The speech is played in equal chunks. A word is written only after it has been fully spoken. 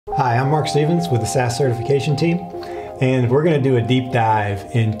Hi, I'm Mark Stevens with the SAS certification team, and we're going to do a deep dive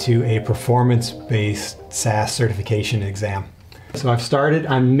into a performance-based SAS certification exam. So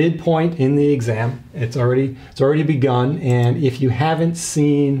I'm midpoint in the exam. It's already begun, and if you haven't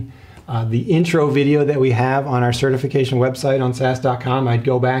seen the intro video that we have on our certification website on SAS.com, I'd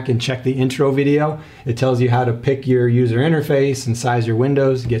go back and check the intro video. It tells you how to pick your user interface and size your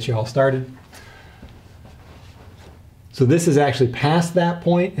windows to get you all started. So this is actually past that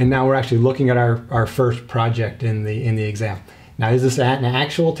point, and now we're actually looking at our first project in the exam. Now, is this an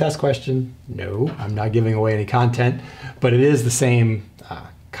actual test question? No, I'm not giving away any content, but it is the same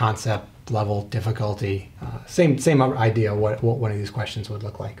concept, level, difficulty, same idea what one of these questions would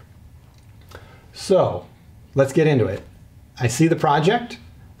look like. So let's get into it. I see the project.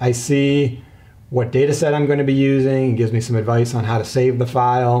 I see what data set I'm going to be using. It gives me some advice on how to save the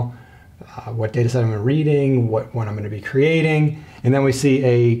file. What data set I'm reading, what I'm going to be creating, and then we see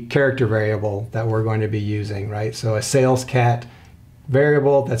a character variable that we're going to be using, right? So a sales cat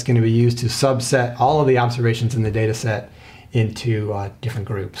variable that's going to be used to subset all of the observations in the data set into different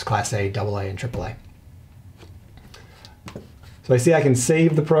groups, Class A, AA, and AAA. So I see I can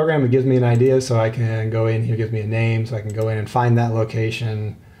save the program. It gives me an idea, so I can go in here, gives me a name, so I can go in and find that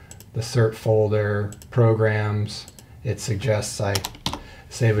location, the cert folder, programs. It suggests I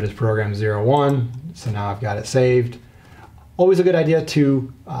save it as program 01, so now I've got it saved. Always a good idea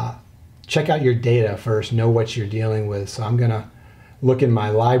to check out your data first, know what you're dealing with. So I'm gonna look in my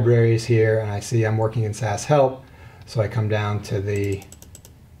libraries here, and I see I'm working in SAS Help, so I come down to the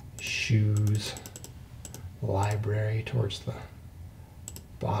shoes library towards the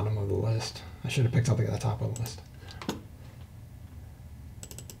bottom of the list. I should have picked something at the top of the list.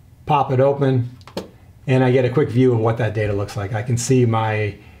 Pop it open, and I get a quick view of what that data looks like. I can see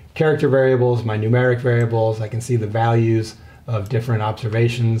my character variables, my numeric variables. I can see the values of different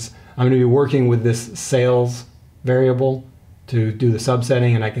observations. I'm going to be working with this sales variable to do the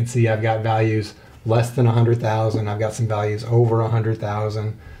subsetting, and I can see I've got values less than 100,000. I've got some values over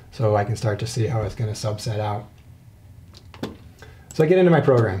 100,000, so I can start to see how it's going to subset out. So I get into my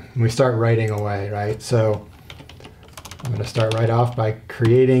program, and we start writing away, right? So I'm going to start right off by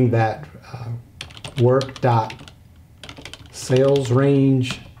creating that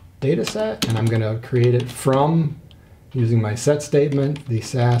work.salesRange dataset, and I'm going to create it from using my set statement, the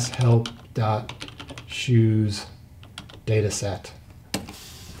SAS help.shoes dataset.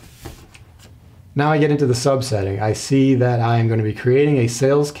 Now I get into the subsetting. I see that I am going to be creating a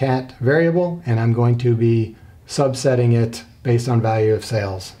sales cat variable, and I'm going to be subsetting it based on value of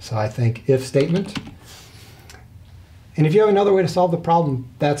sales. So I think if statement. And if you have another way to solve the problem,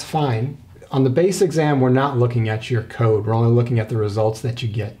 that's fine. On the base exam, we're not looking at your code. We're only looking at the results that you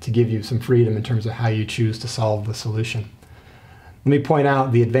get to give you some freedom in terms of how you choose to solve the solution. Let me point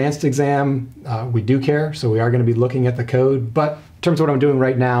out the advanced exam, we do care, so we are going to be looking at the code. But in terms of what I'm doing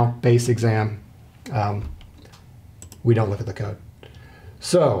right now, base exam, we don't look at the code.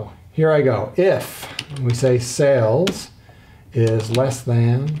 So here I go. If we say sales is less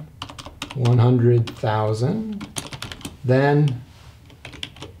than 100,000, then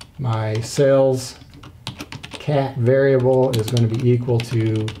my sales cat variable is going to be equal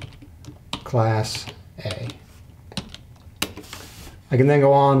to class A. I can then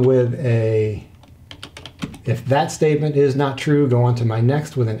go on with if that statement is not true, go on to my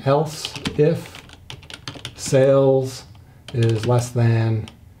next with an else if sales is less than,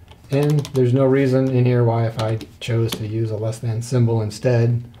 and there's no reason in here why if I chose to use a less than symbol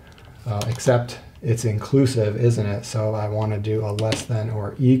instead, except it's inclusive, isn't it? So I want to do a less than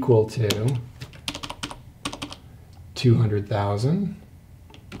or equal to 200,000.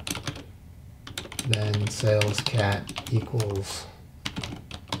 Then sales cat equals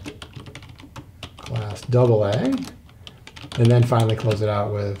class AA. And then finally close it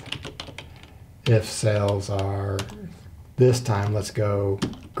out with if sales are, this time let's go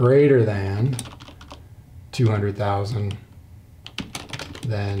greater than 200,000,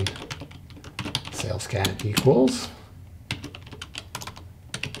 then sales cat equals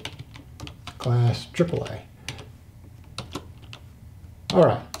class AAA. All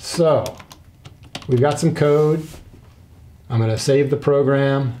right, so we've got some code. I'm going to save the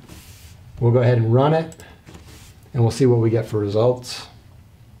program. We'll go ahead and run it, and we'll see what we get for results.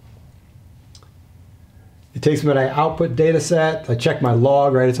 It takes me to my output data set. I check my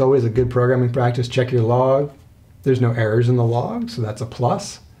log, right? It's always a good programming practice. Check your log. There's no errors in the log, so that's a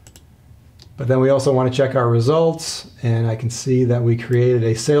plus. But then we also want to check our results, and I can see that we created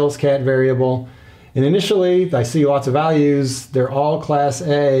a sales cat variable. And initially, I see lots of values. They're all class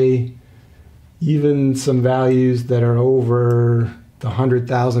A, even some values that are over the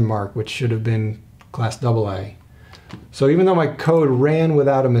 100,000 mark, which should have been class AA. So even though my code ran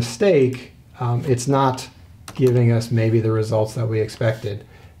without a mistake, it's not giving us maybe the results that we expected.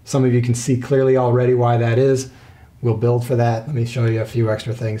 Some of you can see clearly already why that is. We'll build for that. Let me show you a few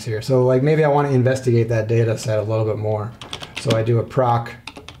extra things here. So like maybe I want to investigate that data set a little bit more. So I do a proc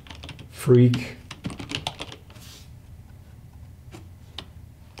freak.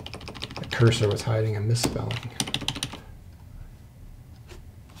 The cursor was hiding a misspelling.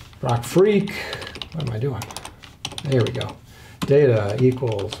 Proc freak. What am I doing? There we go. Data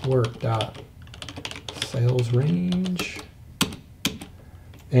equals work dot sales range.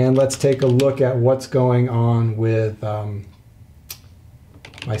 And let's take a look at what's going on with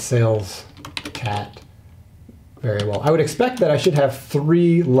my sales cat variable. I would expect that I should have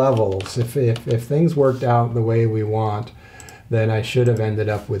 3 levels. If things worked out the way we want, then I should have ended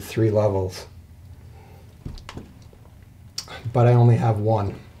up with 3 levels. But I only have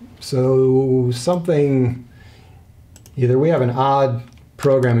 1. So something, either we have an odd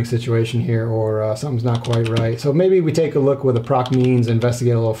programming situation here or something's not quite right. So maybe we take a look with a proc means,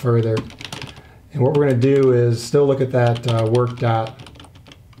 investigate a little further. And what we're going to do is still look at that work dot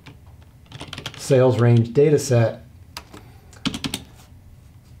sales range data set.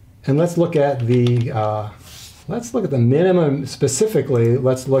 And let's look at the minimum, specifically,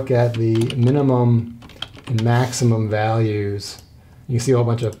 let's look at the minimum and maximum values. You can see a whole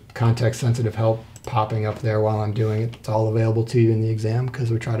bunch of context-sensitive help popping up there while I'm doing it. It's all available to you in the exam because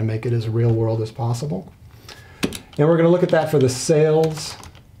we try to make it as real world as possible. And we're going to look at that for the sales,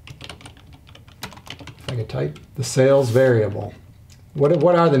 if I could type, the sales variable.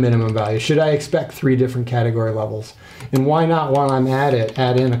 What are the minimum values? Should I expect 3 different category levels? And why not, while I'm at it,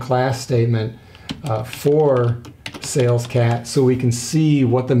 add in a class statement for sales cat so we can see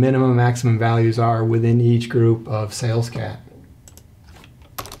what the minimum and maximum values are within each group of sales cat.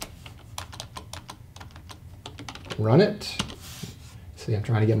 Run it. See, I'm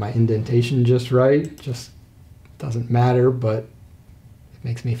trying to get my indentation just right. Just doesn't matter, but it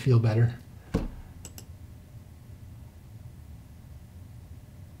makes me feel better.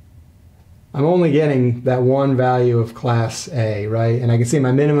 I'm only getting that 1 value of class A, right? And I can see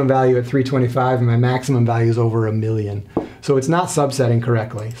my minimum value at 325 and my maximum value is over 1,000,000. So it's not subsetting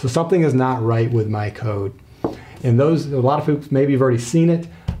correctly. So something is not right with my code. And those, a lot of people, maybe you've already seen it.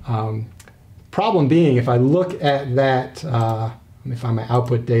 Problem being, if I look at that, let me find my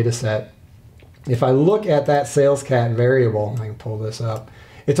output data set. If I look at that sales cat variable, I can pull this up,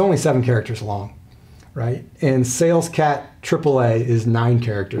 it's only 7 characters long, right? And sales cat AAA is 9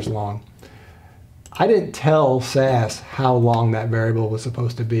 characters long. I didn't tell SAS how long that variable was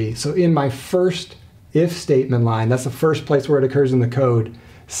supposed to be. So in my first if statement line, that's the first place where it occurs in the code,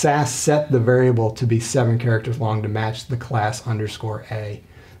 SAS set the variable to be 7 characters long to match the class underscore A.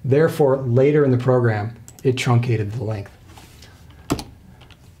 Therefore, later in the program, it truncated the length.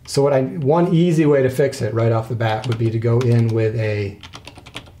 So one easy way to fix it right off the bat would be to go in with a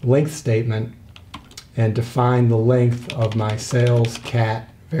length statement and define the length of my sales cat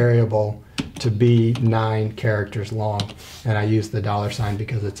variable to be 9 characters long. And I use the $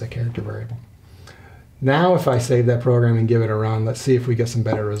 because it's a character variable. Now if I save that program and give it a run, let's see if we get some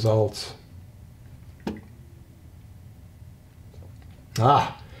better results.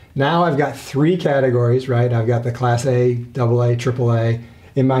 Now I've got 3 categories, right? I've got the class A, AA, AAA.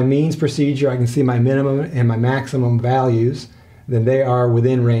 In my means procedure, I can see my minimum and my maximum values. Then they are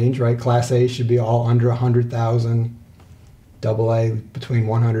within range, right? Class A should be all under 100,000. AA between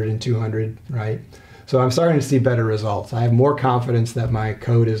 100 and 200, right? So I'm starting to see better results. I have more confidence that my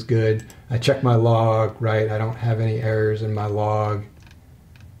code is good. I check my log, right? I don't have any errors in my log.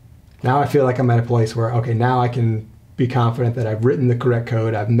 Now I feel like I'm at a place where, okay, now I can be confident that I've written the correct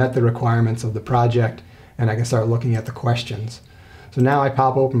code, I've met the requirements of the project, and I can start looking at the questions. So now I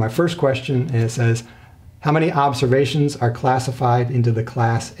pop open my first question and it says, how many observations are classified into the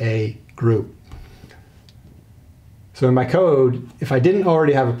class A group? So in my code, if I didn't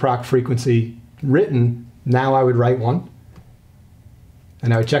already have a proc frequency written, now I would write one.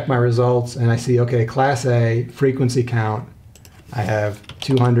 And I would check my results and I see, okay, class A frequency count, I have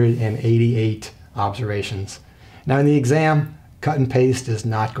 288 observations. Now in the exam, cut and paste is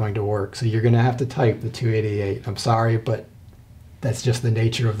not going to work. So you're going to have to type the 288. I'm sorry, but that's just the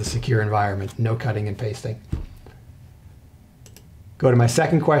nature of the secure environment. No cutting and pasting. Go to my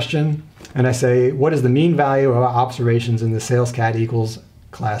second question and I say, what is the mean value of observations in the sales cat equals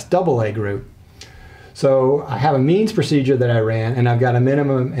class AA group? So I have a means procedure that I ran and I've got a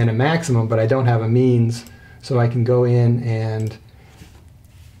minimum and a maximum, but I don't have a means. So I can go in and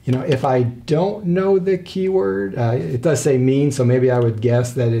You know, if I don't know the keyword, it does say mean, so maybe I would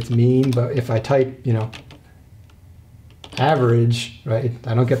guess that it's mean, but if I type, you know, average, right,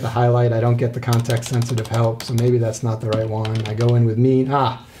 I don't get the highlight, I don't get the context sensitive help, so maybe that's not the right one. I go in with mean,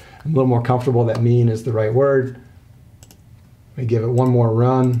 I'm a little more comfortable that mean is the right word. Let me give it one more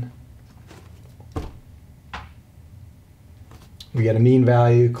run. We get a mean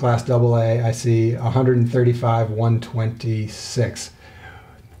value, class AA, I see 135, 126.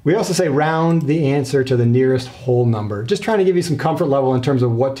 We also say round the answer to the nearest whole number. Just trying to give you some comfort level in terms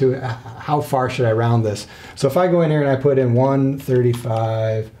of how far should I round this. So if I go in here and I put in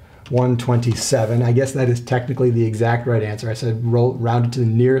 135, 127, I guess that is technically the exact right answer. I said round it to the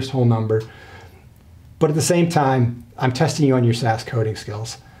nearest whole number. But at the same time, I'm testing you on your SAS coding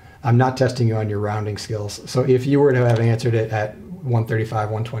skills. I'm not testing you on your rounding skills. So if you were to have answered it at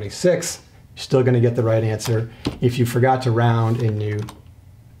 135, 126, you're still going to get the right answer. If you forgot to round and you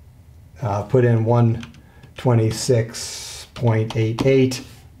put in 126.88,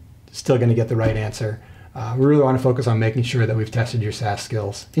 still going to get the right answer. We really want to focus on making sure that we've tested your SAS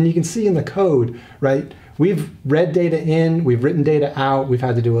skills. And you can see in the code, right, we've read data in, we've written data out, we've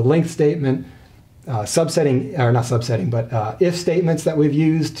had to do a length statement, subsetting, or not subsetting, but if statements that we've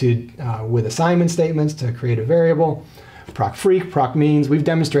used to with assignment statements to create a variable, proc freq, proc means. We've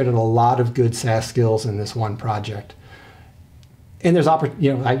demonstrated a lot of good SAS skills in this one project. And there's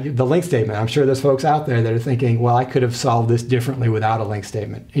the link statement. I'm sure there's folks out there that are thinking, well, I could have solved this differently without a link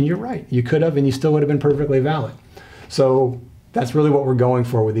statement. And you're right, you could have, and you still would have been perfectly valid. So that's really what we're going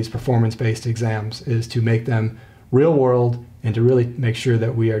for with these performance-based exams, is to make them real world and to really make sure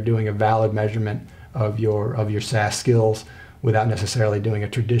that we are doing a valid measurement of your SAS skills without necessarily doing a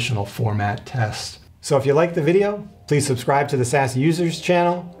traditional format test. So if you like the video, please subscribe to the SAS Users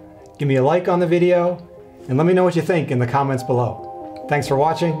channel, give me a like on the video, and let me know what you think in the comments below. Thanks for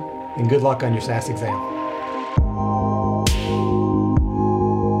watching, and good luck on your SAS exam.